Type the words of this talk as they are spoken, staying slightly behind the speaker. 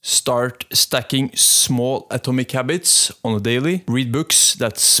Start stacking small atomic habits on a daily. Read books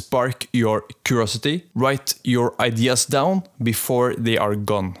that spark your curiosity. Write your ideas down before they are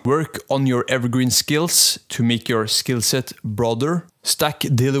gone. Work on your evergreen skills to make your skill set broader. Stack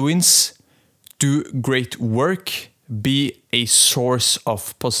daily wins. Do great work. Be a source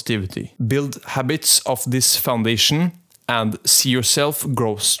of positivity. Build habits of this foundation and see yourself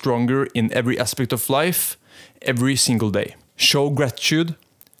grow stronger in every aspect of life, every single day. Show gratitude.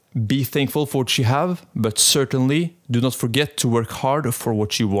 Be thankful for what you have, but certainly do not forget to work hard for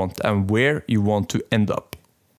what you want and where you want to end up.